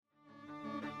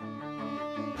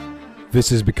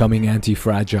This is Becoming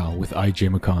Anti-Fragile with I.J.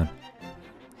 McCon.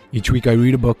 Each week I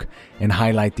read a book and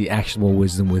highlight the actionable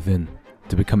wisdom within.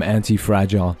 To become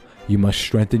anti-fragile, you must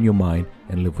strengthen your mind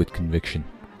and live with conviction.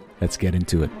 Let's get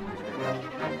into it.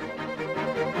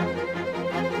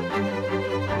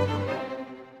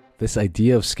 This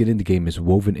idea of skin in the game is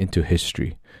woven into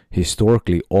history.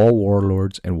 Historically, all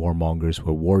warlords and warmongers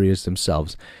were warriors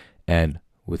themselves, and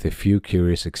with a few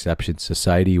curious exceptions,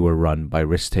 society were run by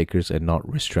risk takers and not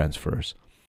risk transfers.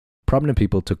 Prominent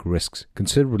people took risks,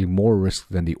 considerably more risks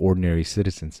than the ordinary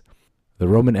citizens. The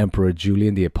Roman Emperor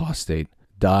Julian the Apostate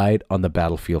died on the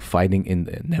battlefield fighting in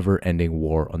the never-ending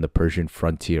war on the Persian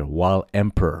frontier while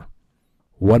emperor.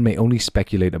 One may only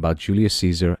speculate about Julius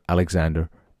Caesar, Alexander,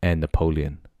 and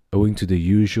Napoleon, owing to the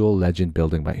usual legend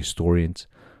building by historians,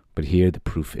 but here the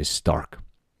proof is stark.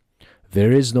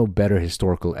 There is no better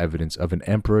historical evidence of an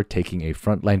emperor taking a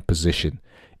frontline position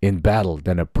in battle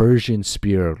than a Persian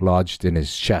spear lodged in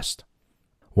his chest.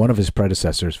 One of his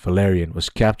predecessors, Valerian, was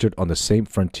captured on the same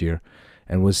frontier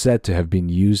and was said to have been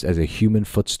used as a human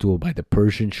footstool by the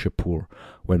Persian Shapur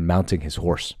when mounting his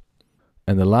horse.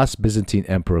 And the last Byzantine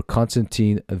emperor,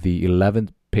 Constantine the 11th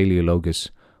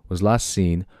Palaeologus, was last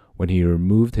seen when he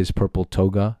removed his purple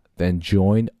toga, then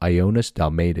joined Ionas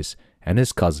Dalmatis and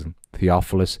his cousin,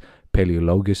 Theophilus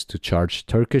Palaeologus, to charge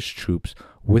Turkish troops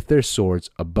with their swords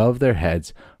above their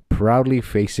heads, proudly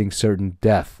facing certain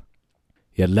death.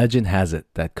 Yet legend has it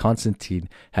that Constantine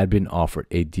had been offered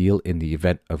a deal in the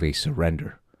event of a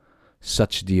surrender.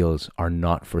 Such deals are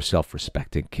not for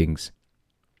self-respecting kings.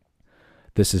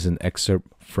 This is an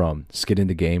excerpt from Skin in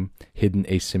the Game, Hidden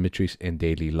Asymmetries in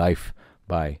Daily Life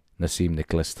by Nassim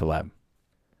Taleb.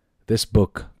 This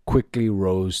book quickly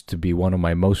rose to be one of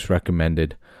my most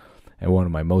recommended and one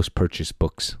of my most purchased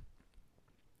books.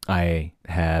 I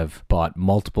have bought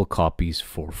multiple copies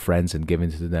for friends and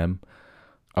given to them.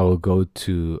 I will go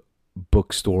to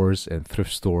bookstores and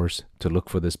thrift stores to look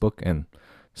for this book, and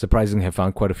surprisingly have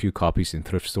found quite a few copies in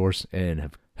thrift stores and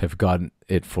have gotten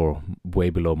it for way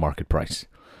below market price.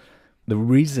 The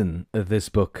reason this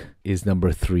book is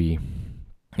number 3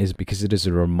 is because it is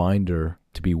a reminder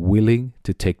to be willing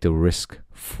to take the risk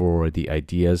for the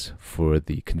ideas, for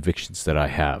the convictions that I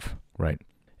have, right?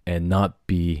 And not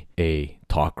be a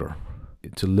talker.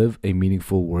 To live a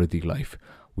meaningful, worthy life,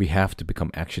 we have to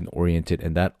become action-oriented,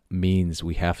 and that means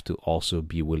we have to also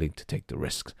be willing to take the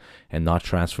risks and not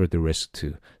transfer the risk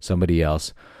to somebody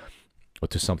else or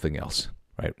to something else,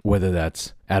 right? Whether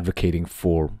that's advocating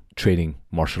for training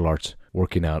martial arts,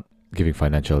 working out, giving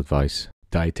financial advice,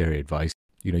 dietary advice.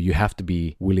 You have to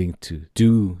be willing to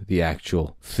do the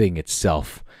actual thing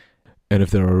itself. And if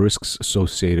there are risks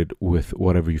associated with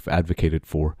whatever you've advocated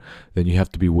for, then you have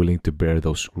to be willing to bear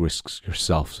those risks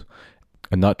yourself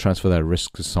and not transfer that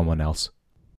risk to someone else.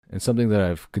 And something that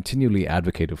I've continually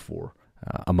advocated for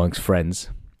amongst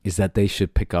friends is that they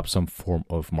should pick up some form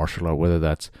of martial art, whether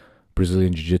that's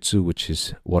Brazilian Jiu-Jitsu, which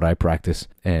is what I practice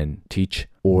and teach,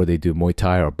 or they do Muay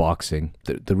Thai or boxing.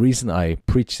 The reason I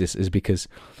preach this is because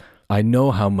I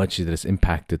know how much it has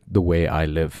impacted the way I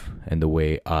live and the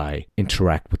way I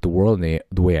interact with the world and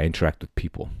the way I interact with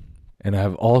people. And I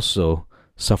have also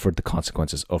suffered the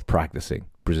consequences of practicing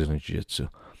Brazilian Jiu-Jitsu,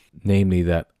 namely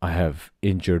that I have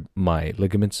injured my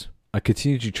ligaments. I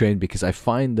continue to train because I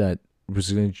find that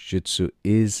Brazilian Jiu-Jitsu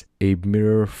is a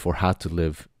mirror for how to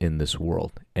live in this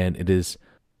world. And it is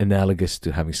analogous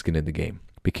to having skin in the game.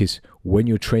 Because when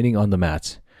you're training on the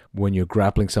mats, when you're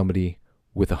grappling somebody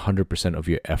with 100% of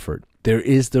your effort, there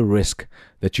is the risk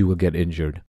that you will get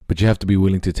injured, but you have to be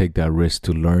willing to take that risk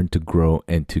to learn, to grow,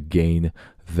 and to gain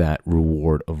that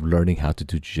reward of learning how to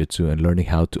do jiu-jitsu and learning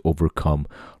how to overcome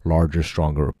larger,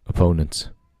 stronger opponents.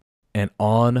 And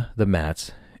on the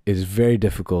mats, it is very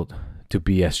difficult to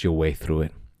BS your way through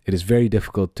it. It is very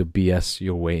difficult to BS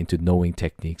your way into knowing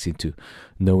techniques, into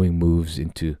knowing moves,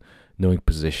 into knowing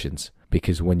positions.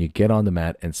 Because when you get on the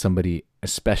mat and somebody,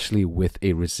 especially with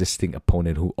a resisting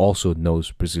opponent who also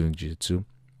knows Brazilian Jiu-Jitsu,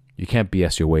 you can't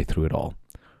BS your way through it all,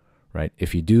 right?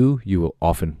 If you do, you will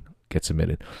often get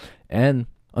submitted. And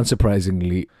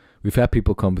unsurprisingly, we've had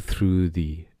people come through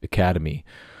the academy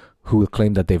who will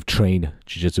claim that they've trained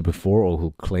Jiu-Jitsu before, or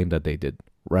who claim that they did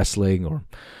wrestling or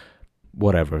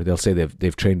whatever. They'll say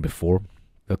they've trained before.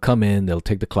 They'll come in, they'll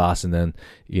take the class, and then,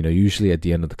 usually at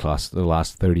the end of the class, the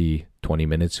last 30, 20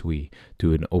 minutes, we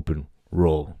do an open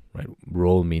roll, right?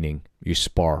 Roll meaning you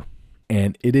spar.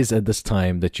 And it is at this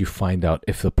time that you find out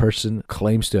if the person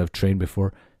claims to have trained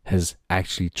before has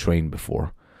actually trained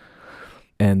before.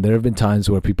 And there have been times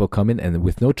where people come in and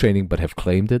with no training but have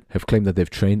claimed that they've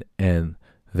trained, and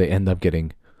they end up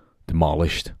getting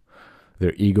demolished.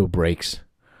 Their ego breaks.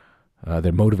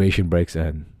 their motivation breaks,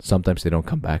 and sometimes they don't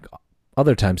come back.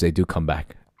 Other times they do come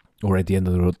back. Or at the end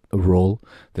of the role,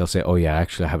 they'll say, oh yeah,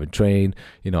 actually I haven't trained.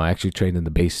 I actually trained in the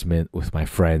basement with my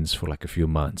friends for like a few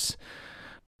months.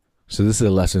 So this is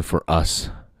a lesson for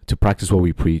us to practice what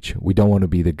we preach. We don't want to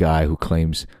be the guy who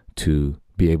claims to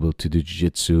be able to do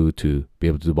jiu-jitsu, to be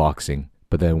able to do boxing.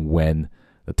 But then when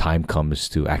the time comes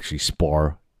to actually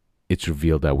spar, it's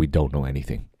revealed that we don't know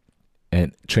anything.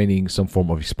 And training some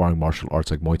form of sparring martial arts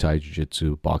like Muay Thai,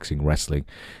 jiu-jitsu, boxing, wrestling,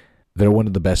 they're one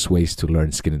of the best ways to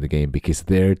learn skin in the game, because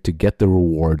they're to get the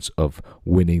rewards of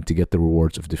winning, to get the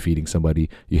rewards of defeating somebody,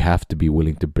 you have to be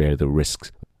willing to bear the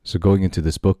risks. So going into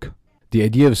this book, the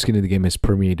idea of skin in the game has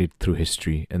permeated through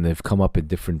history, and they've come up in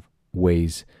different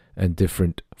ways and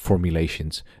different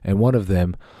formulations. And one of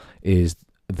them is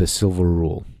the silver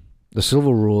rule. The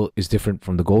silver rule is different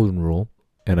from the golden rule,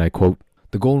 and I quote,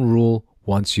 "The golden rule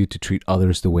wants you to treat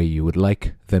others the way you would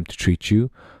like them to treat you.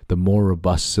 The more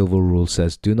robust silver rule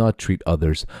says, do not treat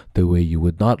others the way you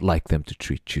would not like them to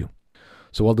treat you."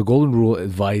 So while the golden rule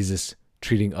advises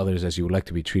treating others as you would like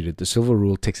to be treated, the silver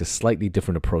rule takes a slightly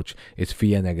different approach. It's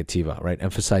via negativa, right?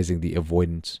 Emphasizing the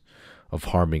avoidance of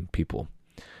harming people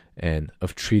and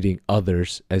of treating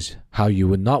others as how you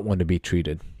would not want to be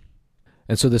treated.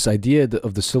 And so this idea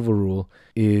of the silver rule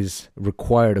is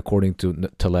required, according to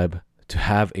Taleb, to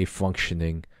have a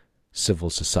functioning civil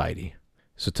society.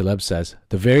 So Taleb says,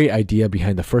 the very idea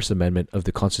behind the First Amendment of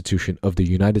the Constitution of the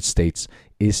United States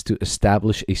is to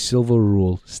establish a silver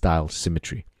rule style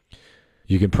symmetry.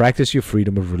 You can practice your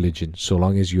freedom of religion so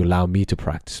long as you allow me to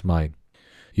practice mine.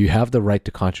 You have the right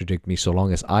to contradict me so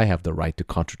long as I have the right to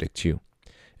contradict you.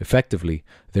 Effectively,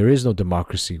 there is no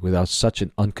democracy without such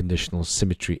an unconditional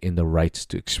symmetry in the rights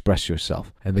to express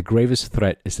yourself, and the gravest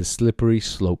threat is the slippery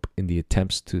slope in the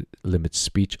attempts to limit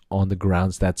speech on the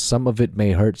grounds that some of it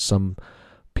may hurt some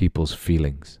people's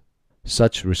feelings.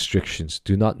 Such restrictions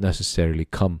do not necessarily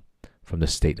come from the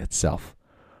state itself,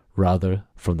 rather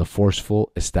from the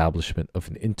forceful establishment of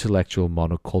an intellectual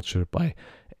monoculture by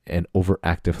an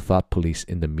overactive thought police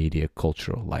in the media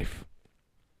cultural life.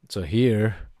 So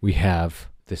here we have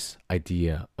this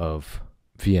idea of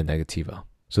via negativa.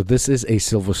 So this is a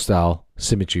silver style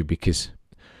symmetry because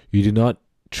you do not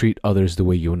treat others the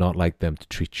way you would not like them to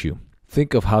treat you.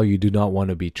 Think of how you do not want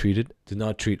to be treated. Do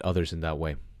not treat others in that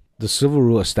way. The silver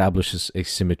rule establishes a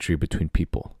symmetry between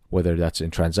people, whether that's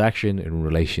in transaction, in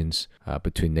relations,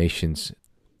 between nations.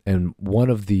 And one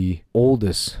of the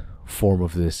oldest form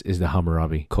of this is the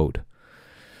Hammurabi Code.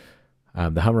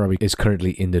 The Hammurabi is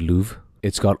currently in the Louvre.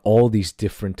 It's got all these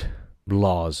different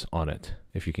laws on it,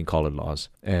 if you can call it laws.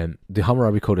 And the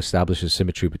Hammurabi Code establishes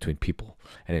symmetry between people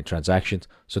and in transactions,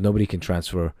 so nobody can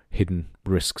transfer hidden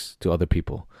risks to other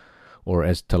people, or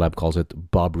as Taleb calls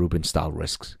it, Bob Rubin style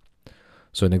risks.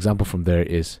 So an example from there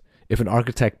is, if an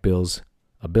architect builds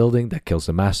a building that kills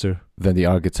the master, then the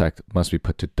architect must be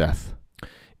put to death.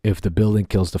 If the building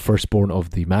kills the firstborn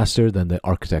of the master, then the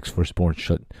architect's firstborn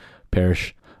should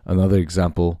perish. Another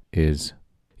example is,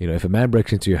 if a man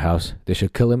breaks into your house, they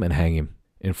should kill him and hang him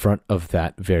in front of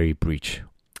that very breach.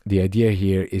 The idea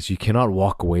here is you cannot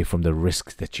walk away from the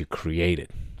risks that you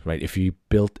created, right? If you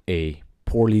built a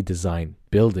poorly designed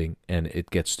building and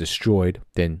it gets destroyed,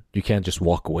 then you can't just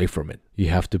walk away from it. You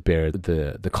have to bear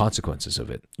the consequences of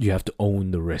it. You have to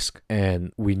own the risk.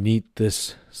 And we need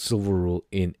this silver rule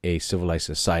in a civilized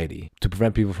society to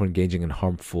prevent people from engaging in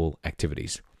harmful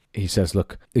activities. He says,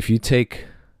 look, if you take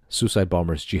suicide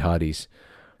bombers, jihadis,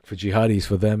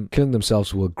 for them, killing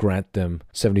themselves will grant them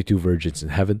 72 virgins in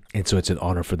heaven, and so it's an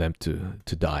honor for them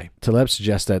to die. Taleb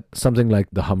suggests that something like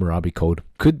the Hammurabi Code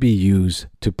could be used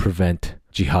to prevent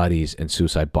jihadis and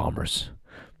suicide bombers,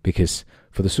 because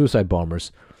for the suicide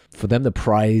bombers, for them the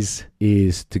prize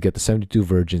is to get the 72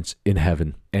 virgins in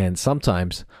heaven, and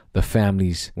sometimes the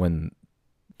families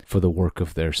for the work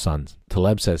of their sons.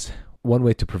 Taleb says one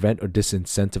way to prevent or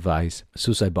disincentivize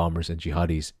suicide bombers and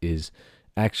jihadis is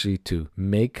actually to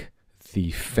make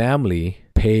the family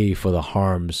pay for the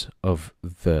harms of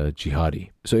the jihadi.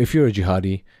 So if you're a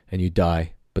jihadi and you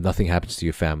die, but nothing happens to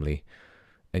your family,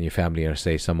 and your family are,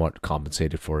 say, somewhat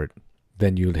compensated for it,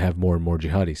 then you'll have more and more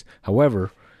jihadis.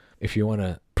 However, if you want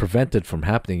to prevent it from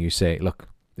happening, you say, look,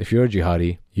 if you're a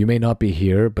jihadi, you may not be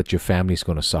here, but your family's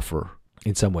going to suffer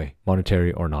in some way,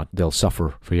 monetary or not. They'll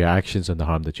suffer for your actions and the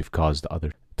harm that you've caused to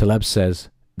others. Taleb says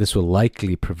this will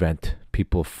likely prevent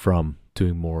people from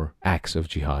doing more acts of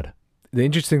jihad. The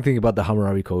interesting thing about the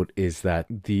Hammurabi Code is that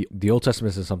the Old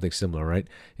Testament says something similar, right?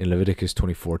 In Leviticus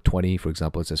 24:20, for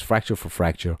example, it says, fracture for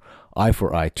fracture, eye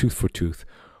for eye, tooth for tooth.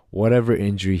 Whatever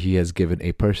injury he has given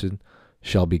a person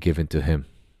shall be given to him.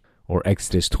 Or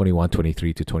Exodus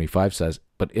 21:23-25 says,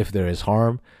 "But if there is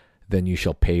harm, then you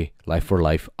shall pay life for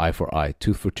life, eye for eye,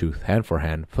 tooth for tooth, hand for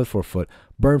hand, foot for foot,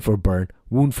 burn for burn,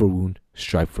 wound for wound,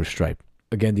 stripe for stripe."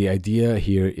 Again, the idea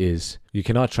here is you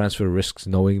cannot transfer risks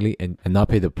knowingly and not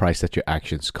pay the price that your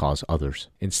actions cause others.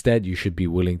 Instead, you should be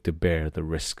willing to bear the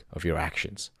risk of your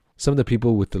actions. Some of the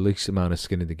people with the least amount of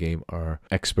skin in the game are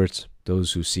experts,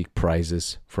 those who seek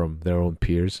prizes from their own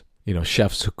peers,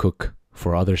 chefs who cook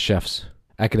for other chefs,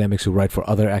 academics who write for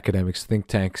other academics, think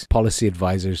tanks, policy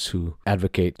advisors who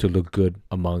advocate to look good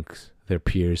amongst their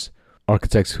peers,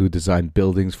 architects who design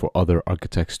buildings for other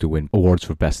architects to win awards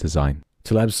for best design.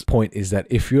 Taleb's point is that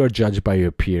if you are judged by your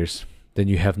peers, then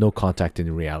you have no contact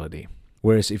in reality.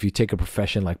 Whereas if you take a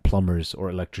profession like plumbers or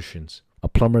electricians, a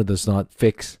plumber does not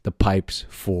fix the pipes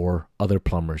for other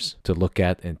plumbers to look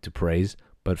at and to praise,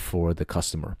 but for the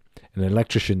customer. An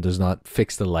electrician does not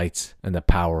fix the lights and the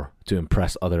power to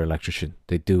impress other electricians.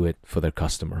 They do it for their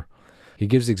customer. He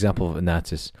gives the example of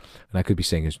Anatis, and I could be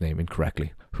saying his name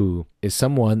incorrectly, who is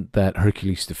someone that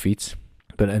Hercules defeats.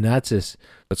 But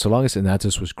so long as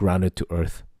Anatis was grounded to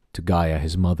earth, to Gaia,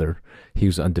 his mother, he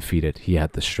was undefeated. He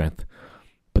had the strength.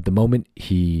 But the moment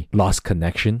he lost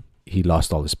connection, he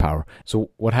lost all his power.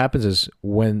 So what happens is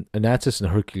when Anatis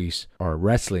and Hercules are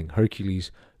wrestling,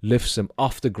 Hercules lifts him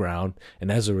off the ground,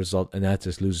 and as a result,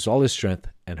 Anatis loses all his strength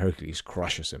and Hercules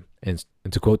crushes him. And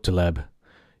to quote Taleb,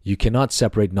 "You cannot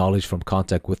separate knowledge from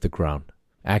contact with the ground.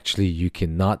 Actually, you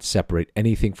cannot separate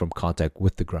anything from contact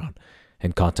with the ground.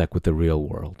 And contact with the real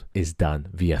world is done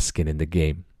via skin in the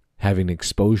game, having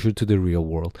exposure to the real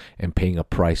world and paying a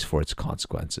price for its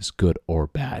consequences, good or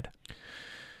bad."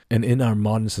 And in our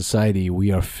modern society,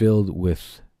 we are filled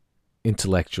with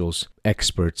intellectuals,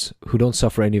 experts, who don't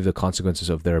suffer any of the consequences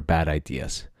of their bad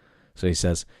ideas. So he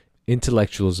says,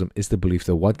 intellectualism is the belief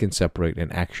that one can separate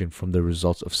an action from the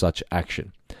results of such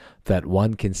action, that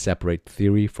one can separate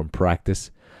theory from practice,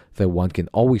 that one can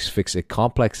always fix a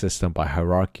complex system by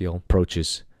hierarchical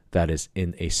approaches, that is,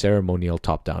 in a ceremonial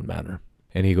top-down manner.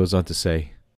 And he goes on to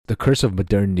say, "The curse of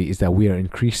modernity is that we are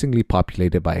increasingly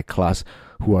populated by a class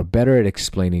who are better at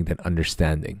explaining than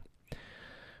understanding."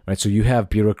 Right? So you have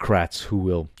bureaucrats who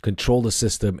will control the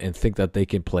system and think that they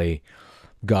can play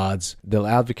gods. They'll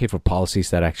advocate for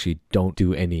policies that actually don't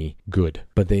do any good,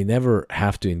 but they never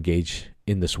have to engage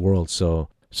in this world. So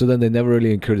then they never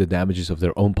really incur the damages of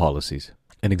their own policies.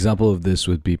 An example of this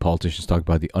would be politicians talk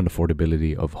about the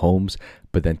unaffordability of homes,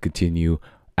 but then continue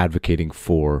advocating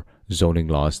for zoning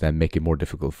laws that make it more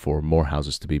difficult for more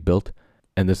houses to be built.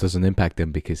 And this doesn't impact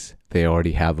them because they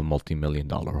already have a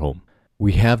multi-million-dollar home.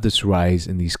 We have this rise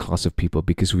in these class of people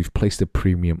because we've placed a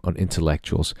premium on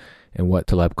intellectuals and what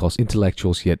Taleb calls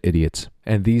intellectuals yet idiots.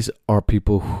 And these are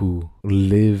people who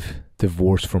live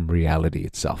divorced from reality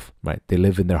itself, right? They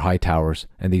live in their high towers,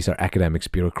 and these are academics,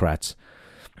 bureaucrats.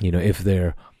 If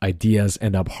their ideas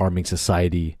end up harming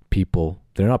society, people,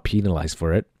 they're not penalized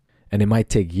for it. And it might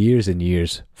take years and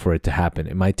years for it to happen.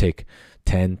 It might take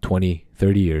 10, 20,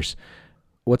 30 years.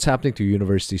 What's happening to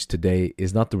universities today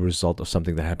is not the result of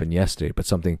something that happened yesterday, but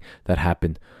something that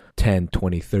happened 10,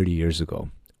 20, 30 years ago,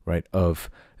 right?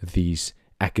 Of these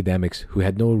academics who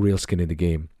had no real skin in the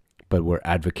game, but were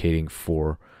advocating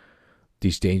for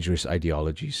these dangerous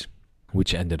ideologies,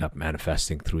 which ended up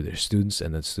manifesting through their students,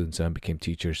 and then students then became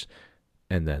teachers,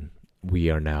 and then we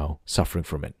are now suffering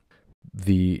from it.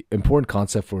 The important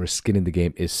concept for skin in the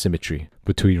game is symmetry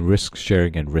between risk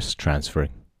sharing and risk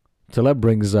transferring. Taleb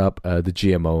brings up the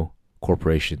GMO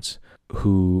corporations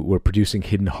who were producing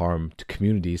hidden harm to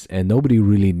communities, and nobody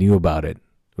really knew about it.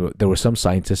 There were some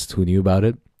scientists who knew about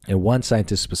it, and one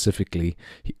scientist specifically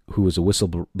who was a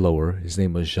whistleblower, his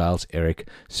name was Gilles-Éric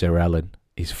Seralin.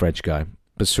 He's a French guy.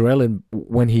 But Seralin,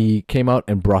 when he came out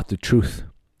and brought the truth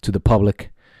to the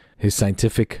public, his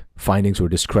scientific findings were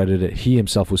discredited. He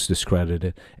himself was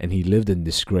discredited, and he lived in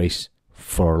disgrace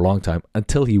for a long time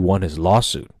until he won his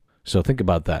lawsuit. So think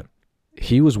about that.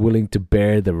 He was willing to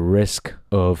bear the risk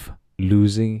of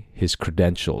losing his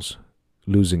credentials,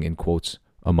 losing in quotes,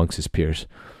 amongst his peers,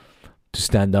 to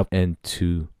stand up and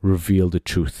to reveal the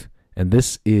truth. And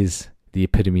this is the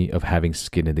epitome of having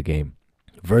skin in the game.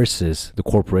 Versus the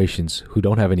corporations who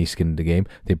don't have any skin in the game.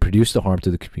 They produce the harm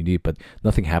to the community, but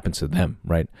nothing happens to them,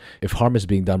 right? If harm is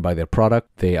being done by their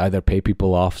product, they either pay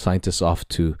people off, scientists off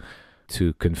to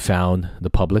confound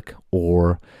the public,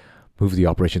 or move the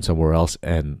operation somewhere else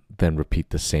and then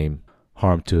repeat the same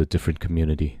harm to a different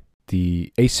community.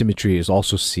 The asymmetry is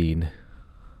also seen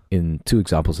in two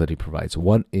examples that he provides.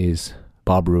 One is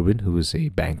Bob Rubin, who is a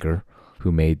banker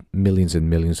who made millions and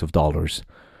millions of dollars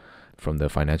from the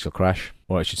financial crash,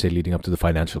 or I should say leading up to the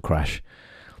financial crash,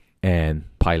 and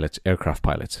pilots, aircraft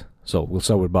pilots. So we'll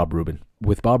start with Bob Rubin.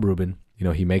 With Bob Rubin,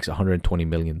 he makes $120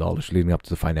 million leading up to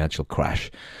the financial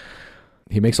crash.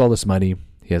 He makes all this money.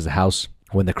 He has a house.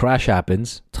 When the crash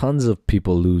happens, tons of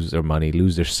people lose their money,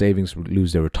 lose their savings,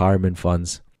 lose their retirement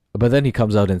funds. But then he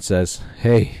comes out and says,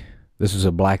 hey, this was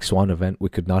a black swan event. We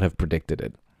could not have predicted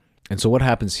it. And so what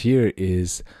happens here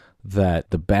is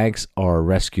that the banks are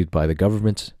rescued by the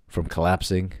government from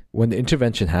collapsing. When the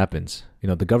intervention happens,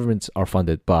 the governments are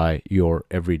funded by your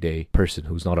everyday person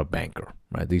who's not a banker,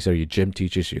 right? These are your gym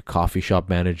teachers, your coffee shop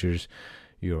managers,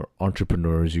 your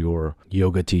entrepreneurs, your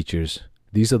yoga teachers.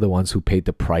 These are the ones who paid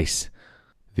the price,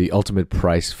 the ultimate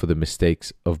price for the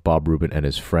mistakes of Bob Rubin and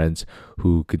his friends,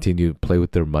 who continued to play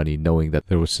with their money knowing that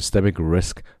there was systemic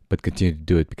risk, but continued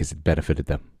to do it because it benefited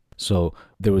them. So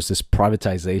there was this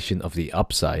privatization of the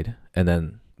upside, and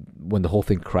then when the whole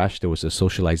thing crashed, there was a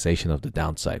socialization of the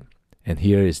downside. And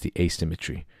here is the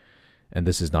asymmetry. And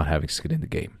this is not having skin in the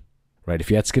game, right?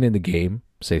 If you had skin in the game,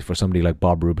 say for somebody like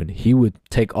Bob Rubin, he would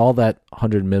take all that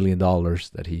 $100 million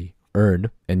that he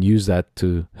earned and use that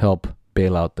to help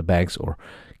bail out the banks or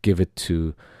give it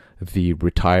to the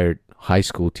retired high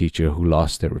school teacher who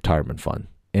lost their retirement fund.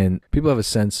 And people have a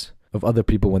sense of other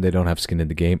people when they don't have skin in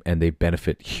the game, and they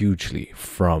benefit hugely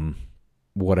from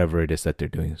whatever it is that they're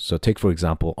doing. So take, for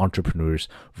example, entrepreneurs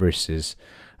versus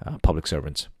public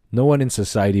servants. No one in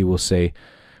society will say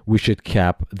we should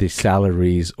cap the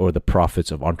salaries or the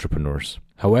profits of entrepreneurs.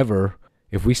 However,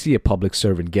 if we see a public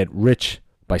servant get rich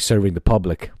by serving the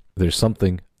public, there's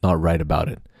something not right about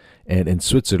it. And in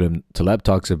Switzerland, Taleb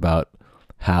talks about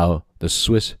how the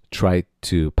Swiss tried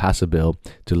to pass a bill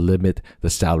to limit the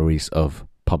salaries of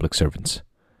public servants.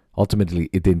 Ultimately,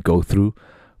 it didn't go through,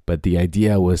 but the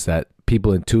idea was that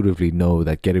people intuitively know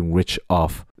that getting rich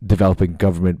off developing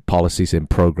government policies and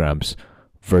programs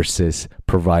versus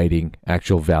providing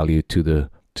actual value to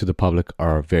the public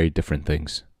are very different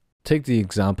things. Take the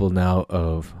example now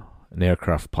of an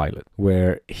aircraft pilot,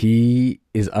 where he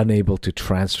is unable to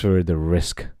transfer the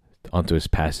risk onto his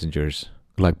passengers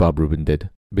like Bob Rubin did.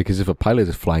 Because if a pilot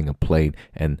is flying a plane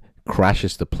and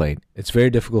crashes the plane, it's very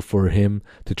difficult for him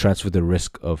to transfer the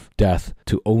risk of death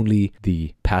to only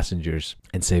the passengers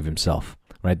and save himself,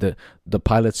 right? The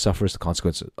pilot suffers the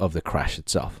consequences of the crash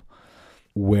itself.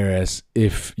 Whereas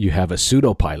if you have a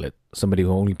pseudo-pilot, somebody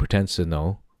who only pretends to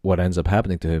know, what ends up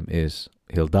happening to him is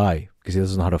he'll die because he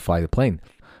doesn't know how to fly the plane.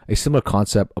 A similar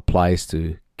concept applies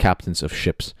to captains of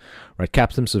ships, right?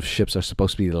 Captains of ships are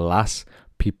supposed to be the last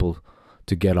people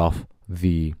to get off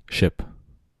the ship.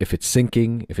 If it's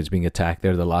sinking, if it's being attacked,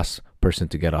 they're the last person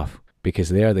to get off because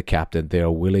they are the captain. They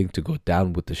are willing to go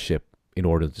down with the ship in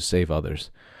order to save others.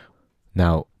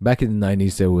 Now, back in the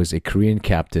 90s, there was a Korean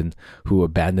captain who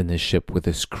abandoned his ship with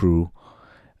his crew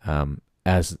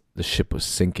as the ship was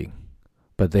sinking.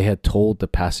 But they had told the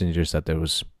passengers that there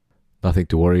was nothing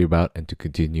to worry about and to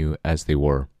continue as they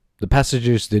were. The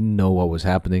passengers didn't know what was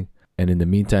happening, and in the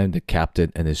meantime, the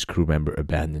captain and his crew member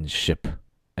abandoned the ship.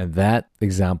 And that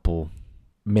example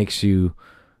makes you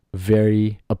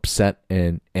very upset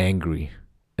and angry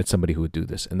at somebody who would do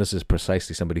this. And this is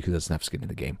precisely somebody who doesn't have skin in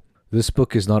the game. This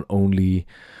book is not only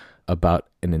about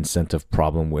an incentive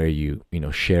problem where you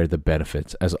share the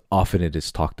benefits, as often it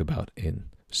is talked about in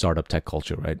startup tech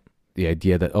culture, right? The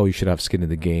idea that, you should have skin in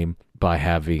the game by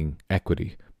having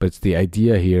equity. But it's the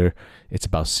idea here, it's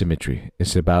about symmetry.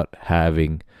 It's about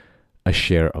having a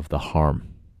share of the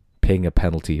harm, paying a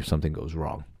penalty if something goes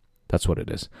wrong. That's what it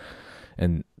is.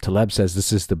 And Taleb says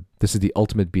this is the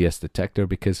ultimate BS detector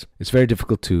because it's very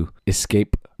difficult to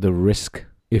escape the risk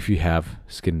if you have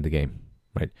skin in the game,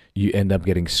 right? You end up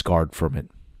getting scarred from it.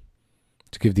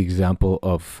 To give the example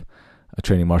of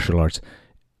training martial arts,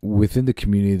 within the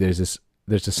community, there's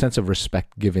a sense of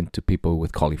respect given to people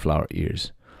with cauliflower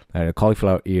ears. And a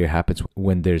cauliflower ear happens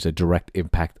when there's a direct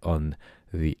impact on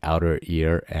the outer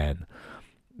ear and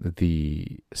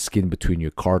the skin between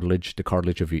your cartilage. The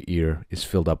cartilage of your ear is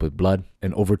filled up with blood,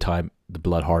 and over time, the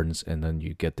blood hardens, and then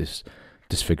you get this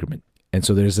disfigurement. And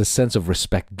so there's a sense of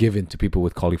respect given to people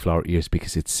with cauliflower ears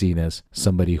because it's seen as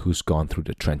somebody who's gone through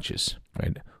the trenches,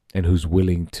 right? And who's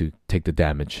willing to take the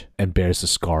damage and bears the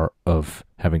scar of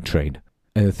having trained.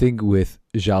 And the thing with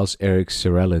Gilles-Eric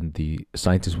Sorelin, the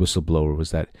scientist whistleblower,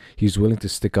 was that he was willing to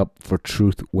stick up for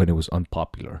truth when it was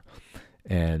unpopular.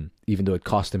 And even though it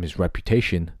cost him his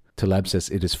reputation, Taleb says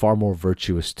it is far more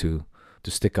virtuous to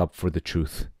stick up for the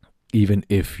truth, even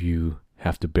if you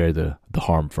have to bear the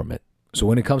harm from it. So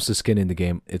when it comes to skin in the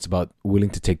game, it's about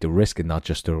willing to take the risk and not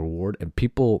just the reward. And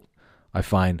people, I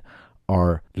find,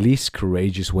 are least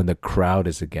courageous when the crowd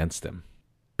is against them.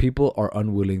 People are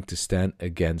unwilling to stand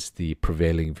against the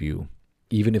prevailing view,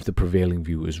 even if the prevailing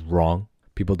view is wrong,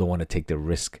 People don't want to take the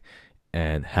risk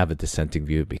and have a dissenting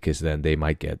view because then they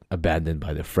might get abandoned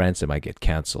by their friends. They might get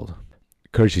canceled.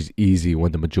 Courage is easy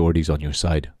when the majority is on your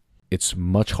side. It's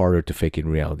much harder to fake in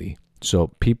reality. So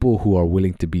people who are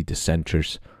willing to be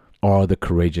dissenters are the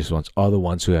courageous ones, are the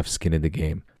ones who have skin in the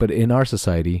game. But in our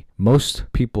society, most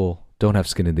people don't have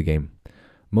skin in the game.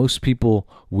 Most people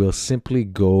will simply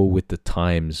go with the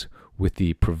times, with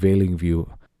the prevailing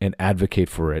view, and advocate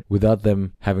for it without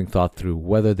them having thought through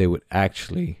whether they would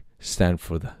actually stand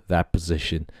for that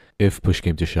position if push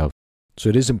came to shove. So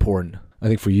it is important. I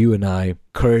think for you and I,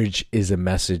 courage is a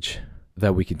message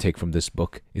that we can take from this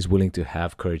book, is willing to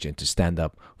have courage and to stand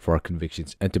up for our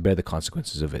convictions and to bear the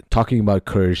consequences of it. Talking about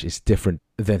courage is different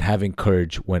than having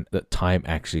courage when the time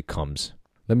actually comes.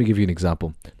 Let me give you an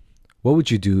example. What would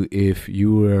you do if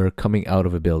you were coming out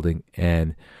of a building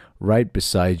and right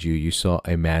beside you, you saw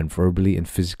a man verbally and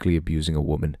physically abusing a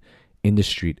woman in the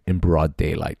street in broad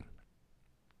daylight?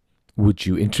 Would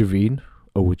you intervene,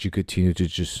 or would you continue to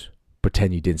just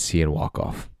pretend you didn't see and walk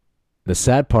off? The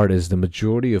sad part is the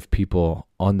majority of people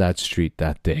on that street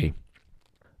that day,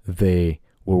 they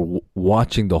were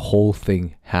watching the whole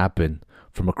thing happen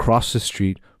from across the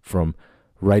street, from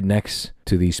right next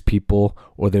to these people,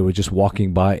 or they were just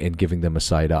walking by and giving them a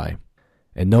side eye.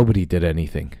 And nobody did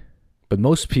anything. But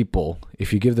most people,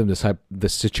 if you give them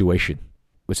this situation,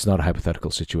 which is not a hypothetical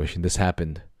situation, this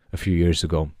happened a few years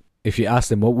ago. If you ask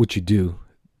them, what would you do?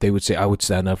 They would say, I would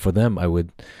stand up for them. I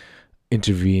would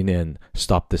intervene and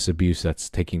stop this abuse that's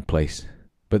taking place.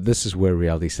 But this is where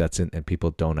reality sets in and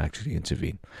people don't actually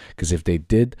intervene. Because if they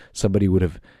did, somebody would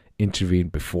have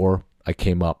intervened before I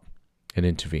came up and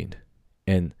intervened.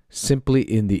 And simply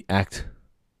in the act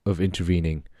of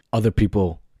intervening, other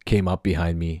people came up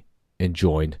behind me and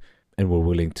joined and were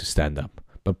willing to stand up.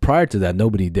 But prior to that,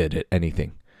 nobody did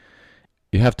anything.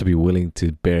 You have to be willing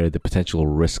to bear the potential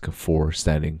risk for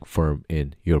standing firm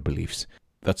in your beliefs.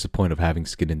 That's the point of having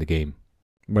skin in the game.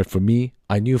 But for me,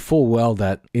 I knew full well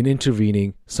that in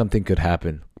intervening, something could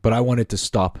happen. But I wanted to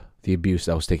stop the abuse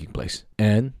that was taking place.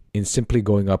 And in simply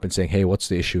going up and saying, hey, what's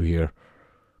the issue here?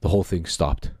 The whole thing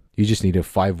stopped. You just needed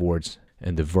 5 words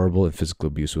and the verbal and physical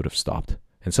abuse would have stopped.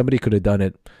 And somebody could have done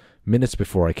it minutes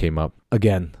before I came up.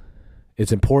 Again,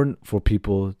 it's important for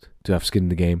people to have skin in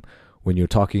the game when you're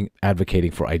talking,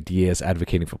 advocating for ideas,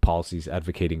 advocating for policies,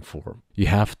 advocating for... You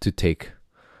have to take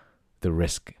the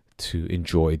risk to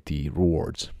enjoy the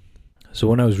rewards. So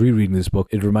when I was rereading this book,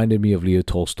 it reminded me of Leo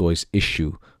Tolstoy's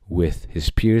issue with his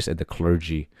peers and the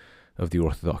clergy of the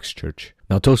Orthodox Church.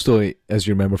 Now, Tolstoy, as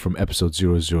you remember from episode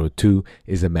 002,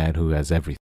 is a man who has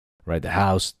everything, right? The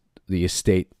house, the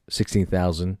estate,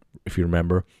 16,000, if you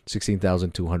remember,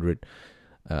 16,200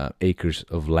 acres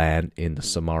of land in the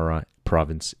Samara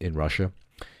province in Russia.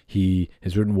 He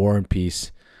has written War and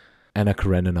Peace, Anna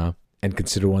Karenina, and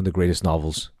considered one of the greatest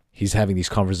novels. He's having these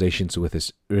conversations with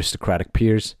his aristocratic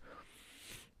peers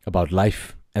about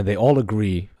life, and they all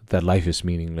agree that life is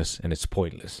meaningless and it's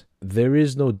pointless. There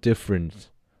is no difference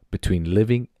between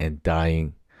living and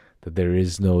dying, that there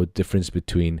is no difference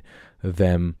between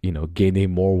them,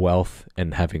 gaining more wealth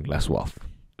and having less wealth.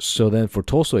 So then for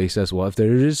Tolstoy, he says, well,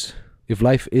 if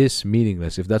life is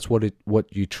meaningless, if that's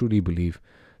what you truly believe,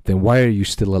 then why are you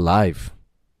still alive?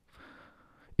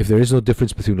 If there is no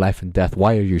difference between life and death,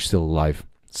 why are you still alive?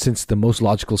 Since the most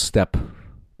logical step,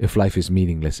 if life is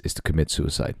meaningless, is to commit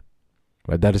suicide.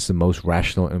 Right? That is the most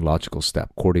rational and logical step,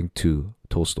 according to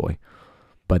Tolstoy.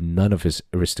 But none of his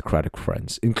aristocratic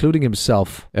friends, including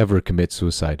himself, ever commit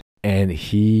suicide. And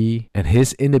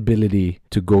his inability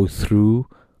to go through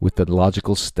with the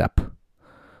logical step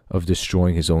of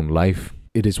destroying his own life,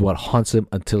 it is what haunts him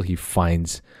until he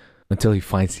finds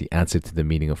the answer to the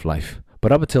meaning of life.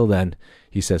 But up until then,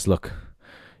 he says, look,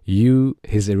 you,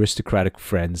 his aristocratic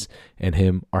friends, and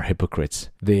him are hypocrites.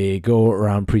 They go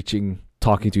around preaching,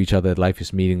 talking to each other that life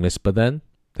is meaningless, but then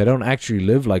they don't actually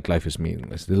live like life is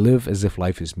meaningless. They live as if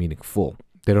life is meaningful.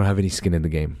 They don't have any skin in the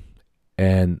game.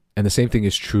 And the same thing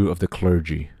is true of the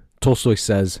clergy. Tolstoy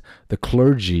says the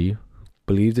clergy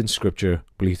believed in scripture,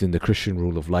 believed in the Christian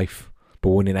rule of life, but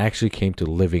when it actually came to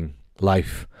living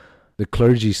life, the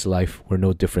clergy's life were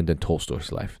no different than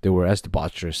Tolstoy's life. They were as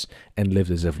debaucherous and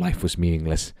lived as if life was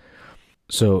meaningless.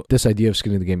 So this idea of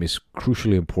skin in the game is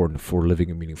crucially important for living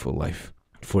a meaningful life.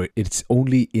 For it's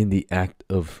only in the act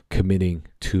of committing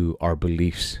to our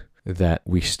beliefs that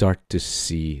we start to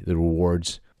see the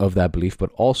rewards of that belief,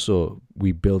 but also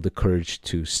we build the courage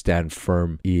to stand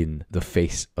firm in the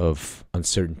face of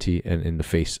uncertainty and in the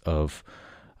face of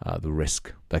the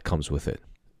risk that comes with it.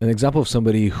 An example of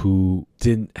somebody who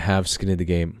didn't have skin in the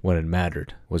game when it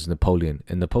mattered was Napoleon.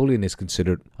 And Napoleon is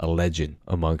considered a legend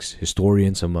amongst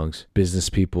historians, amongst business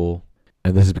people.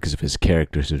 And this is because of his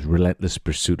characters, his relentless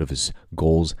pursuit of his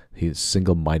goals, his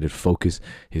single-minded focus,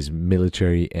 his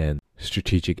military and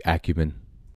strategic acumen.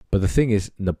 But the thing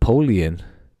is, Napoleon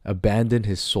abandoned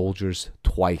his soldiers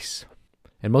twice.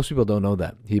 And most people don't know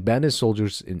that. He abandoned his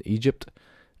soldiers in Egypt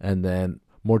and then,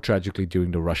 more tragically, during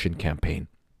the Russian campaign.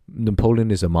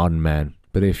 Napoleon is a modern man,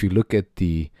 but if you look at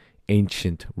the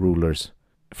ancient rulers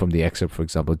from the excerpt, for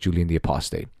example, Julian the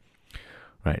Apostate,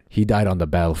 right? He died on the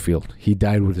battlefield. He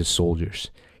died with his soldiers.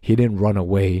 He didn't run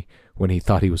away when he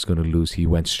thought he was going to lose. He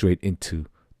went straight into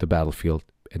the battlefield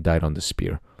and died on the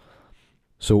spear.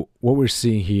 So what we're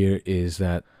seeing here is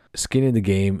that skin in the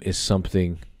game is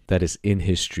something that is in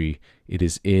history. It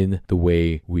is in the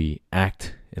way we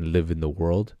act and live in the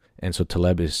world. And so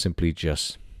Taleb is simply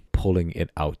just pulling it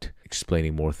out,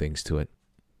 explaining more things to it.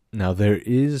 Now, there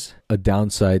is a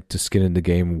downside to skin in the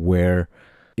game where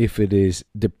if it is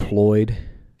deployed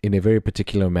in a very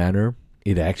particular manner,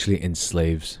 it actually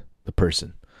enslaves the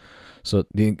person. So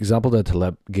the example that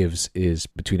Taleb gives is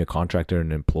between a contractor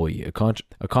and an employee.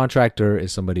 A contractor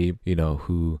is somebody,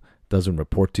 who doesn't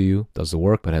report to you, does the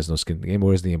work, but has no skin in the game,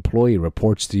 whereas the employee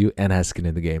reports to you and has skin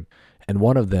in the game. And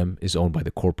one of them is owned by the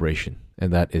corporation,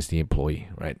 and that is the employee,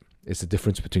 right? It's the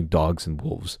difference between dogs and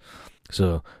wolves.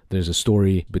 So there's a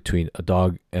story between a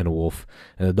dog and a wolf,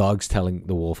 and the dog's telling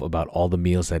the wolf about all the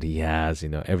meals that he has,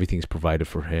 everything's provided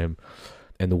for him.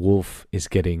 And the wolf is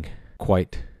getting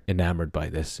quite enamored by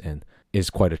this and is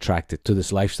quite attracted to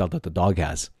this lifestyle that the dog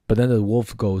has. But then the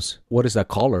wolf goes, "What is that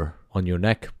collar on your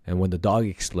neck?" And when the dog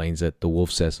explains it, the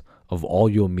wolf says, "Of all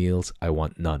your meals, I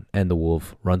want none." And the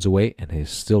wolf runs away, and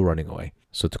he's still running away.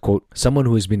 So to quote, "Someone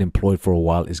who has been employed for a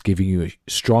while is giving you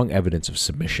strong evidence of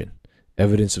submission.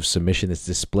 Evidence of submission is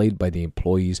displayed by the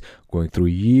employees going through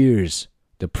years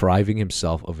depriving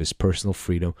himself of his personal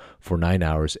freedom for 9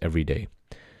 hours every day.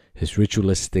 His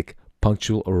ritualistic,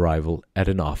 punctual arrival at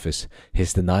an office,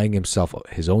 his denying himself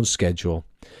his own schedule,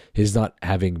 his not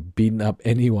having beaten up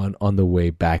anyone on the way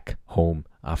back home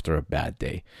after a bad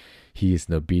day. He is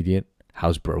an obedient,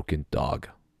 housebroken dog."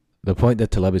 The point that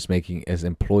Taleb is making is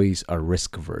employees are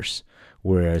risk averse,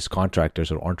 whereas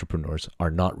contractors or entrepreneurs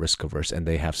are not risk averse and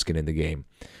they have skin in the game.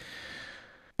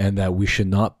 And that we should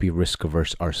not be risk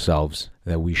averse ourselves,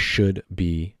 that we should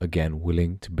be, again,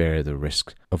 willing to bear the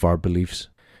risk of our beliefs.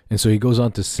 And so he goes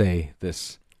on to say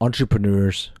this: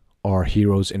 entrepreneurs are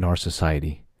heroes in our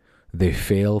society. They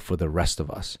fail for the rest of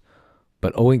us.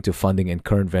 But owing to funding and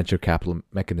current venture capital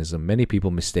mechanism, many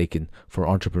people mistaken for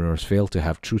entrepreneurs fail to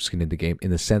have true skin in the game in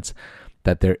the sense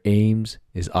that their aims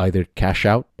is either cash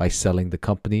out by selling the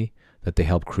company that they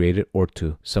helped create it or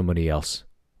to somebody else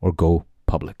or go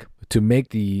public. To make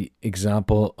the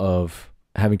example of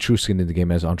having true skin in the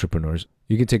game as entrepreneurs,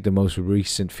 you can take the most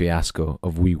recent fiasco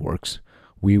of WeWorks.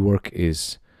 WeWork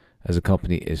is, as a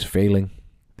company, is failing.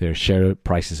 Their share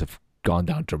prices have gone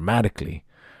down dramatically,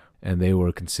 and they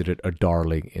were considered a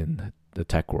darling in the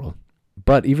tech world.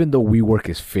 But even though WeWork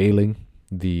is failing,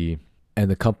 the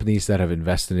companies that have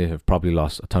invested in it have probably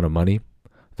lost a ton of money,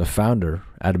 the founder,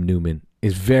 Adam Neumann,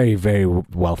 is very, very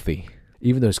wealthy,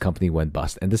 even though his company went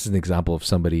bust. And this is an example of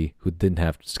somebody who didn't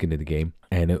have skin in the game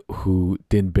and who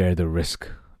didn't bear the risk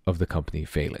of the company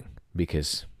failing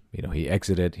because, he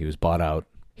exited, he was bought out,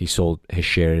 he sold his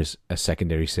shares as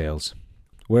secondary sales.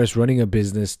 Whereas running a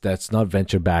business that's not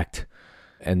venture-backed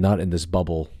and not in this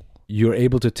bubble, you're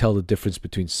able to tell the difference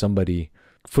between somebody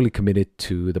fully committed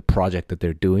to the project that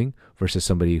they're doing versus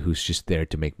somebody who's just there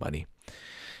to make money.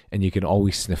 And you can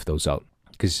always sniff those out.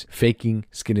 Because faking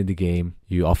skin in the game,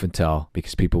 you often tell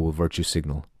because people will virtue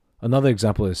signal. Another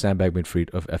example is Sam Bankman-Fried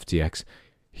of FTX.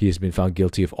 He has been found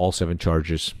guilty of all 7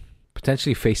 charges,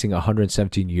 potentially facing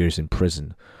 117 years in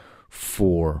prison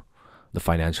for the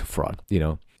financial fraud,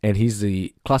 And he's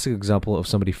the classic example of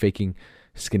somebody faking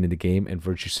skin in the game and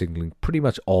virtue signaling pretty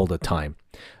much all the time.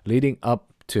 Leading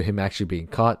up to him actually being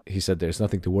caught, he said there's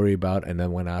nothing to worry about. And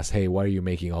then when asked, "Hey, why are you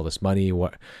making all this money? Why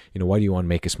do you want to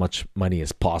make as much money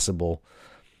as possible?"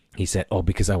 He said, "Oh,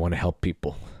 because I want to help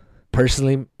people."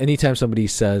 Personally, anytime somebody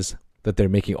says that they're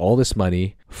making all this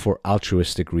money for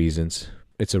altruistic reasons,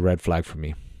 it's a red flag for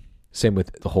me. Same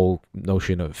with the whole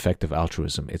notion of effective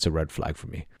altruism. It's a red flag for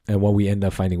me. And what we ended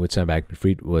up finding with Sam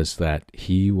Bankman-Fried was that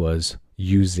he was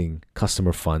using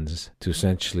customer funds to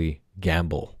essentially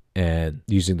gamble and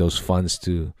using those funds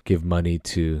to give money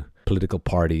to political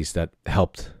parties that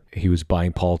helped. He was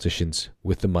buying politicians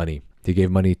with the money. He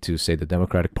gave money to, say, the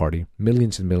Democratic Party,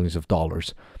 millions and millions of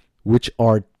dollars, which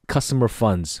are customer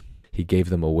funds. He gave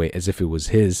them away as if it was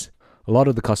his. A lot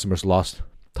of the customers lost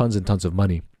tons and tons of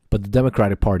money, but the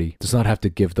Democratic Party does not have to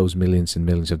give those millions and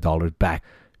millions of dollars back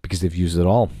because they've used it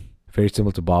all. Very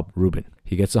similar to Bob Rubin.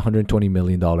 He gets $120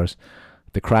 million.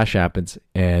 The crash happens,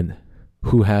 and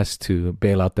who has to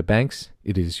bail out the banks?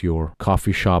 It is your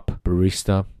coffee shop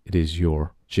barista. It is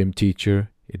your gym teacher.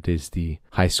 It is the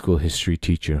high school history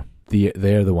teacher.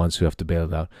 They're the ones who have to bail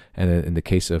it out. And in the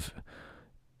case of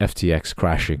FTX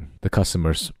crashing, the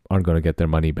customers aren't going to get their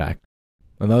money back.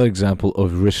 Another example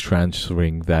of risk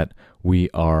transferring that we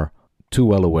are too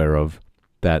well aware of,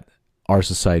 that our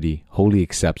society wholly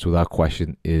accepts without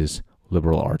question, is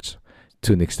liberal arts.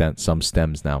 To an extent, some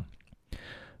STEMs now.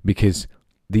 Because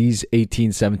these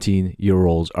 18,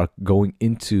 17-year-olds are going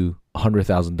into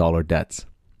 $100,000 debts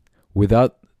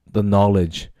without the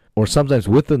knowledge, or sometimes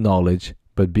with the knowledge,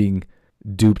 but being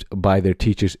duped by their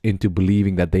teachers into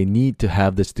believing that they need to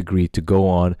have this degree to go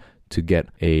on to get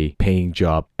a paying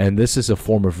job. And this is a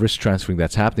form of risk transferring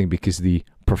that's happening because the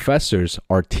professors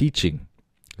are teaching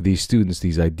these students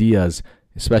these ideas,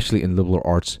 especially in liberal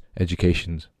arts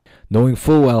educations, knowing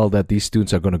full well that these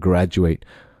students are going to graduate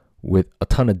with a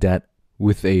ton of debt,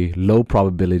 with a low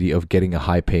probability of getting a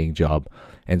high paying job.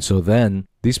 And so then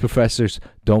these professors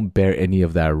don't bear any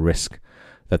of that risk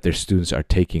that their students are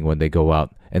taking when they go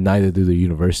out, and neither do the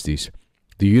universities.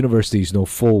 The universities know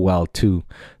full well too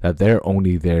that they're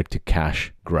only there to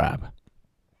cash grab.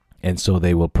 And so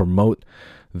they will promote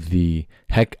the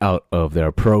heck out of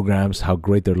their programs, how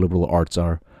great their liberal arts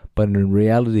are. But in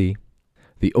reality,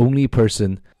 the only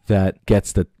person that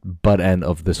gets the butt end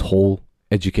of this whole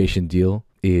education deal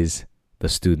is the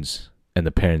students and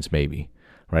the parents, maybe,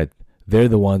 right? They're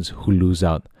the ones who lose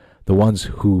out. The ones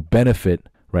who benefit,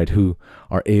 right, who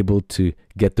are able to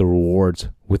get the rewards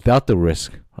without the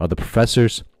risk, are the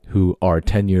professors who are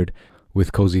tenured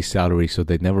with cozy salaries, so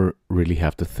they never really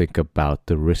have to think about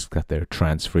the risk that they're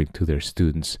transferring to their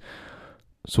students.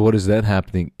 So what is then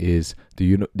happening is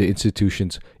the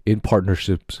institutions, in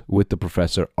partnerships with the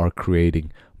professor, are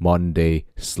creating modern-day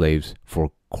slaves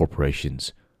for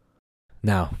corporations.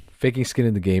 Now, faking skin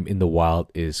in the game in the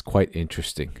wild is quite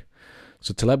interesting.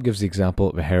 So Taleb gives the example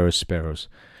of a hair of sparrows,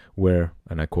 where,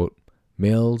 and I quote,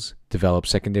 males develop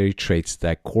secondary traits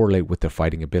that correlate with their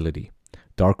fighting ability.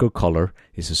 Darker color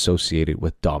is associated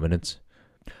with dominance.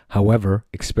 However,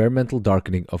 experimental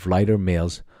darkening of lighter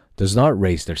males does not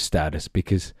raise their status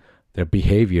because their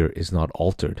behavior is not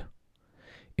altered.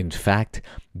 In fact,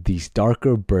 these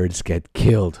darker birds get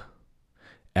killed.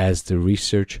 As the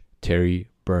researcher Terry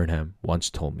Burnham once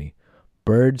told me,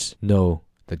 birds know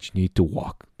that you need to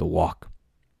walk the walk.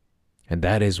 And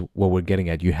that is what we're getting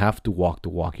at. You have to walk the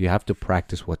walk. You have to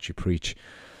practice what you preach.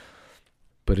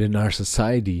 But in our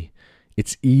society,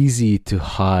 it's easy to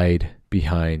hide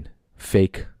behind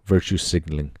fake virtue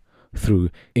signaling through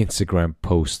Instagram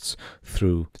posts,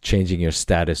 through changing your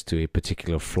status to a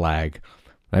particular flag.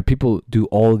 Right? People do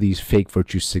all these fake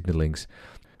virtue signalings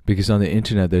because on the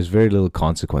internet, there's very little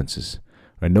consequences.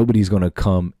 Right? Nobody's going to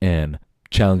come and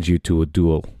challenge you to a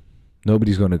duel.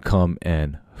 Nobody's going to come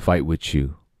and fight with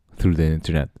you through the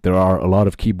internet. There are a lot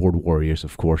of keyboard warriors,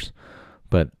 of course,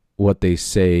 but what they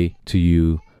say to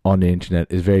you on the internet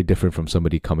is very different from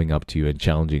somebody coming up to you and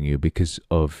challenging you because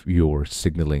of your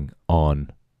signaling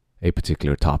on a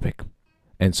particular topic.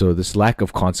 And so this lack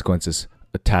of consequences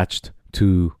attached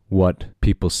to what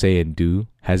people say and do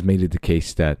has made it the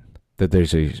case that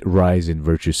there's a rise in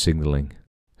virtue signaling.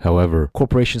 However,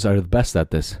 corporations are the best at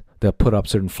this. They'll put up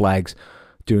certain flags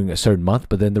during a certain month,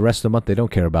 but then the rest of the month they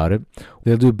don't care about it.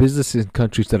 They'll do business in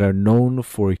countries that are known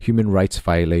for human rights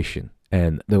violation,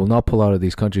 and they will not pull out of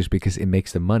these countries because it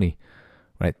makes them money,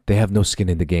 right? They have no skin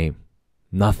in the game,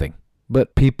 nothing.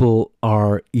 But people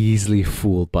are easily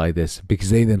fooled by this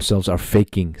because they themselves are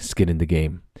faking skin in the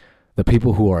game. The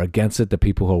people who are against it, the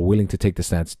people who are willing to take the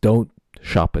stance, don't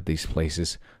shop at these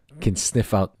places, can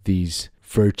sniff out these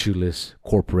virtueless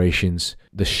corporations,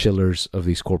 the shillers of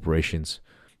these corporations.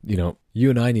 You know,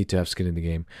 you and I need to have skin in the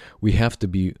game. We have to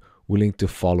be willing to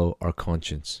follow our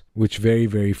conscience, which very,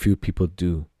 very few people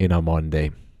do in our modern day.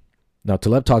 Now,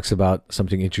 Taleb talks about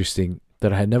something interesting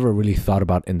that I had never really thought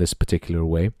about in this particular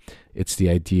way. It's the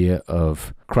idea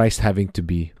of Christ having to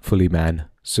be fully man.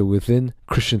 So within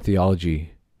Christian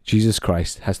theology, Jesus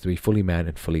Christ has to be fully man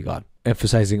and fully God.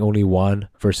 Emphasizing only one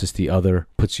versus the other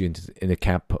puts you in the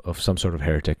camp of some sort of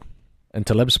heretic. And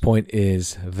Taleb's point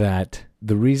is that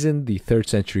the reason the 3rd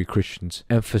century Christians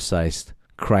emphasized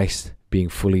Christ being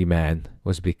fully man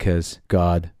was because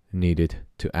God needed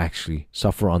to actually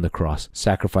suffer on the cross,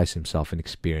 sacrifice himself, and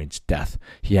experience death.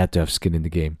 He had to have skin in the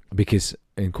game because,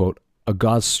 end quote, A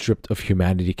God stripped of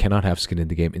humanity cannot have skin in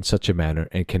the game in such a manner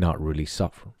and cannot really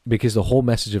suffer. Because the whole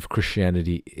message of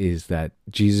Christianity is that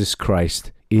Jesus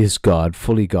Christ is God,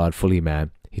 fully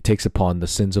man. He takes upon the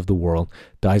sins of the world,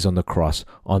 dies on the cross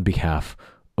on behalf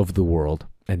of the world,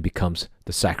 and becomes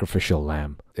the sacrificial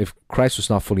lamb. If Christ was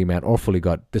not fully man or fully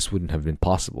God, this wouldn't have been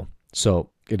possible. So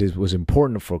was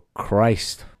important for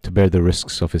Christ to bear the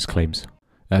risks of his claims.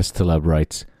 As Taleb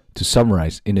writes, to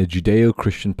summarize, in a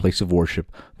Judeo-Christian place of worship,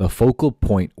 the focal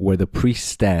point where the priest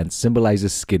stands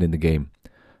symbolizes skin in the game.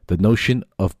 The notion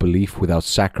of belief without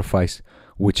sacrifice,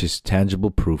 which is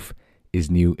tangible proof,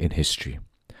 is new in history.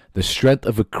 The strength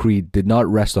of a creed did not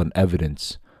rest on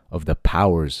evidence of the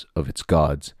powers of its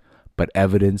gods, but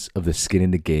evidence of the skin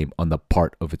in the game on the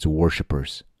part of its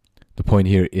worshippers. The point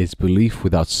here is belief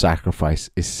without sacrifice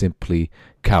is simply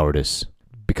cowardice.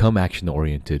 Become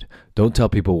action-oriented. Don't tell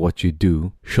people what you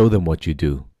do, show them what you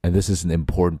do. And this is an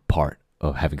important part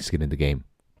of having skin in the game.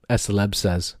 As Taleb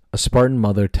says, a Spartan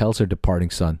mother tells her departing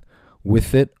son,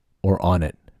 with it or on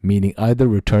it, meaning either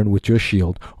return with your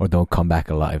shield or don't come back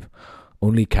alive.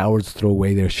 Only cowards throw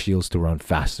away their shields to run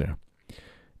faster.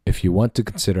 If you want to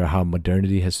consider how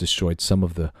modernity has destroyed some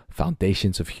of the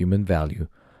foundations of human value,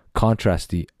 contrast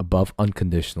the above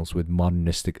unconditionals with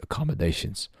modernistic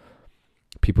accommodations.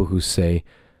 People who say,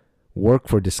 work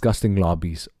for disgusting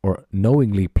lobbies or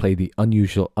knowingly play the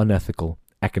unusual, unethical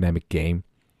academic game,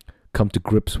 come to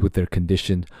grips with their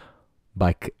condition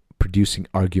by producing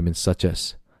arguments such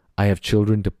as, I have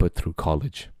children to put through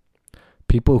college.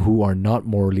 People who are not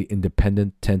morally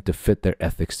independent tend to fit their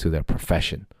ethics to their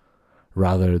profession,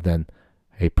 rather than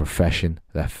a profession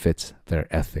that fits their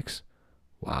ethics.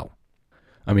 Wow.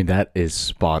 I mean, that is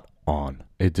spot on.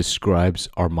 It describes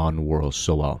our modern world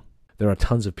so well. There are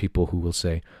tons of people who will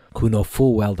say, who know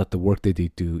full well that the work that they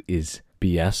do is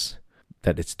BS,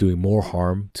 that it's doing more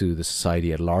harm to the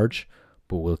society at large,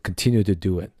 but will continue to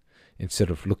do it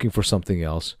instead of looking for something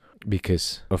else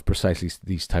because of precisely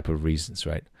these type of reasons,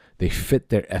 right? They fit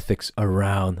their ethics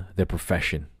around their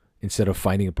profession instead of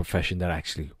finding a profession that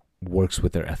actually works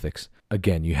with their ethics.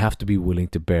 Again, you have to be willing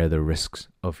to bear the risks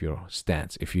of your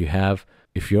stance. If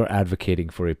you're advocating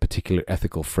for a particular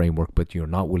ethical framework, but you're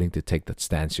not willing to take that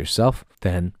stance yourself,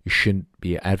 then you shouldn't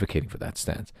be advocating for that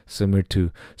stance. Similar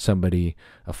to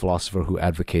a philosopher who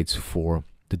advocates for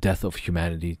the death of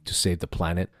humanity to save the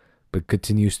planet, but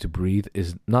continues to breathe,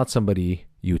 is not somebody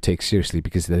you take seriously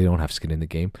because they don't have skin in the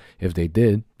game. If they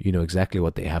did, you know exactly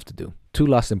what they have to do. Two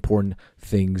last important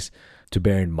things to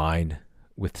bear in mind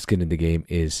with skin in the game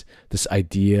is this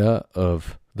idea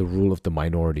of the rule of the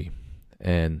minority.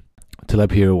 And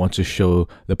Taleb here wants to show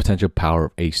the potential power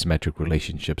of asymmetric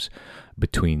relationships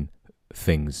between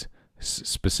things,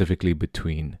 specifically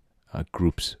between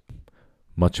groups.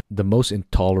 The most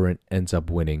intolerant ends up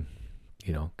winning,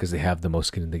 because they have the most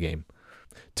skin in the game.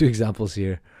 Two examples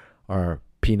here are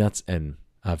peanuts and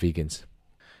vegans.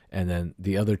 And then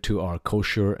the other two are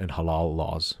kosher and halal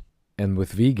laws. And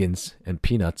with vegans and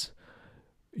peanuts,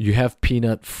 you have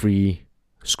peanut-free,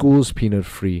 schools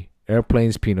peanut-free,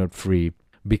 airplanes peanut-free,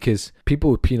 because people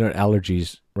with peanut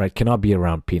allergies, right, cannot be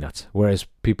around peanuts. Whereas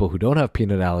people who don't have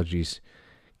peanut allergies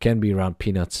can be around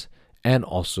peanuts and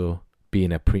also be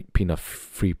in a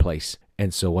peanut-free place.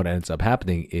 And so what ends up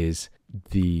happening is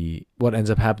you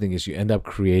end up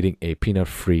creating a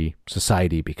peanut-free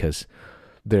society because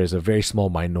there's a very small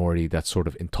minority that's sort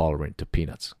of intolerant to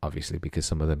peanuts, obviously, because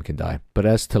some of them can die. But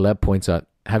as Taleb points out,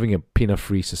 having a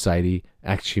peanut-free society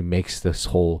actually makes this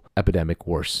whole epidemic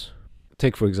worse.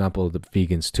 Take, for example, the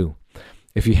vegans too.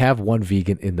 If you have one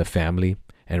vegan in the family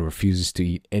and refuses to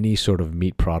eat any sort of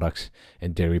meat products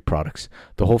and dairy products,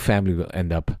 the whole family will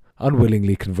end up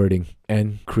unwillingly converting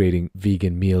and creating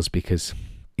vegan meals because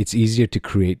it's easier to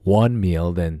create one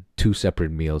meal than two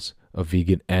separate meals of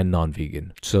vegan and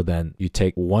non-vegan. So then you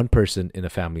take one person in a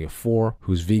family of four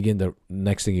who's vegan. The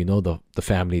next thing you know, the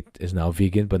family is now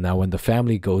vegan. But now when the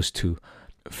family goes to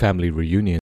family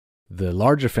reunion, the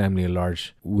larger family at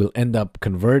large will end up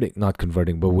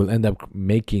will end up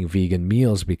making vegan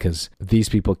meals because these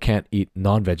people can't eat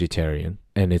non-vegetarian.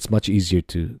 And it's much easier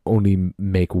to only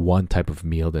make one type of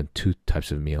meal than two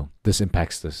types of meal. This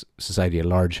impacts the society at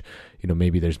large.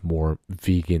 Maybe there's more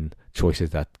vegan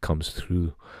choices that comes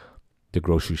through the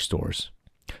grocery stores.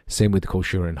 Same with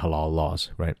kosher and halal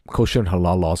laws, right? Kosher and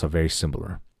halal laws are very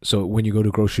similar. So when you go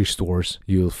to grocery stores,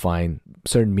 you'll find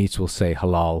certain meats will say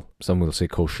halal, some will say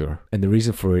kosher. And the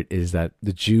reason for it is that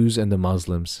the Jews and the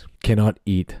Muslims cannot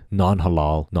eat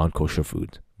non-halal, non-kosher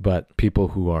food. But people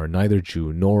who are neither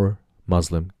Jew nor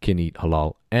Muslim can eat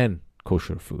halal and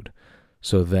kosher food.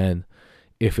 So then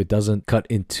if it doesn't cut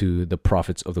into the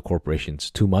profits of the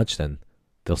corporations too much, then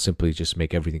they'll simply just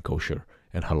make everything kosher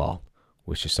and halal,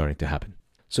 which is starting to happen.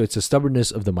 So it's the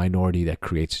stubbornness of the minority that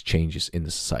creates changes in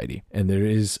the society. And there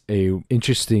is a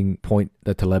interesting point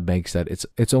that Taleb makes, that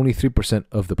it's only 3%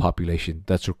 of the population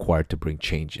that's required to bring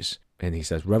changes. And he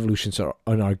says revolutions are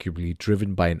unarguably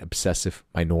driven by an obsessive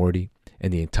minority,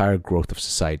 and the entire growth of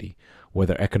society,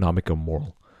 whether economic or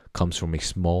moral, comes from a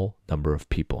small number of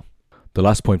people. The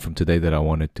last point from today that I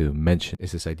wanted to mention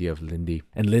is this idea of Lindy.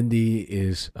 And Lindy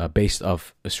is based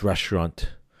off this restaurant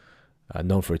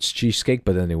known for its cheesecake,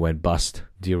 but then it went bust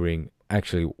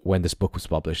when this book was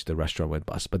published, the restaurant went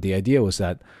bust. But the idea was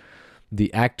that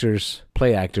the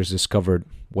play actors discovered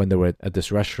when they were at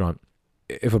this restaurant,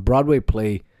 if a Broadway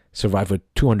play survived for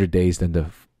 200 days,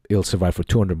 then it'll survive for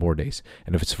 200 more days.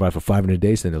 And if it survived for 500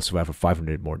 days, then it'll survive for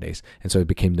 500 more days. And so it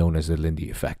became known as the Lindy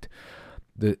effect.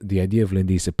 The idea of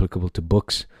Lindy is applicable to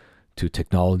books, to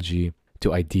technology,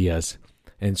 to ideas.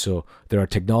 And so there are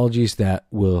technologies that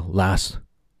will last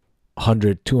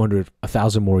 100, 200,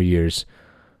 1,000 more years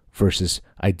versus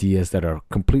ideas that are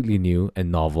completely new and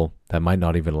novel that might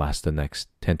not even last the next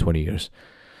 10, 20 years.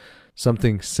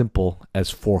 Something simple as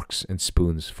forks and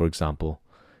spoons, for example,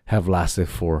 have lasted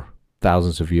for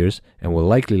thousands of years and will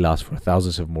likely last for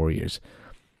thousands of more years.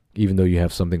 Even though you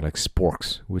have something like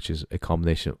sporks, which is a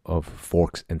combination of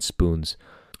forks and spoons,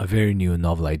 a very new and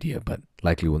novel idea, but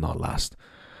likely will not last.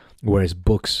 Whereas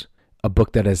books, a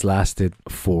book that has lasted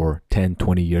for 10,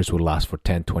 20 years will last for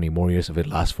 10, 20 more years. If it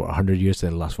lasts for 100 years, then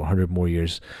it'll last for 100 more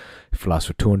years. If it lasts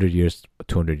for 200 years,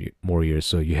 200 more years.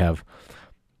 So you have,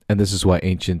 and this is why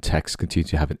ancient texts continue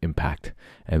to have an impact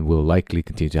and will likely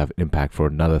continue to have an impact for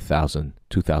another 1,000,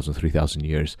 2,000, 3,000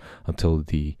 years until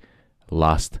the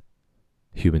last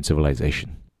human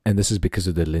civilization. And this is because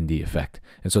of the Lindy effect.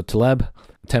 And so Taleb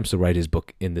attempts to write his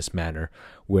book in this manner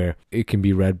where it can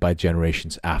be read by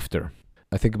generations after.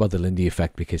 I think about the Lindy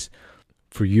effect because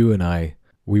for you and I,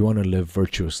 we want to live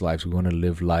virtuous lives. We want to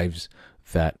live lives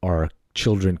that our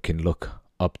children can look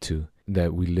up to,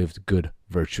 that we lived good,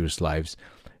 virtuous lives.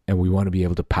 And we want to be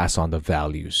able to pass on the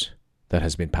values that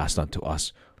has been passed on to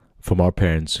us from our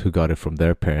parents, who got it from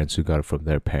their parents, who got it from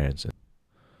their parents.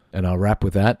 And I'll wrap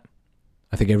with that.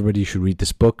 I think everybody should read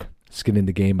this book, Skin in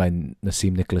the Game by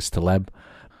Nassim Nicholas Taleb.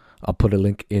 I'll put a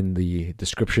link in the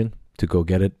description to go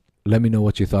get it. Let me know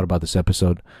what you thought about this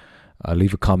episode.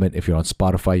 Leave a comment. If you're on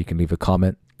Spotify, you can leave a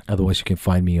comment. Otherwise, you can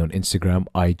find me on Instagram,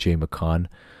 IJMcCon,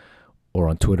 or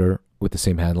on Twitter with the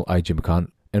same handle, IJMcCon.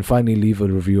 And finally, leave a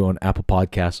review on Apple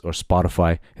Podcasts or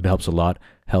Spotify. It helps a lot,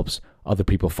 helps other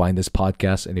people find this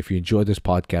podcast. And if you enjoyed this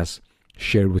podcast,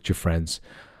 share it with your friends.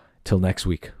 Till next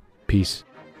week. Peace.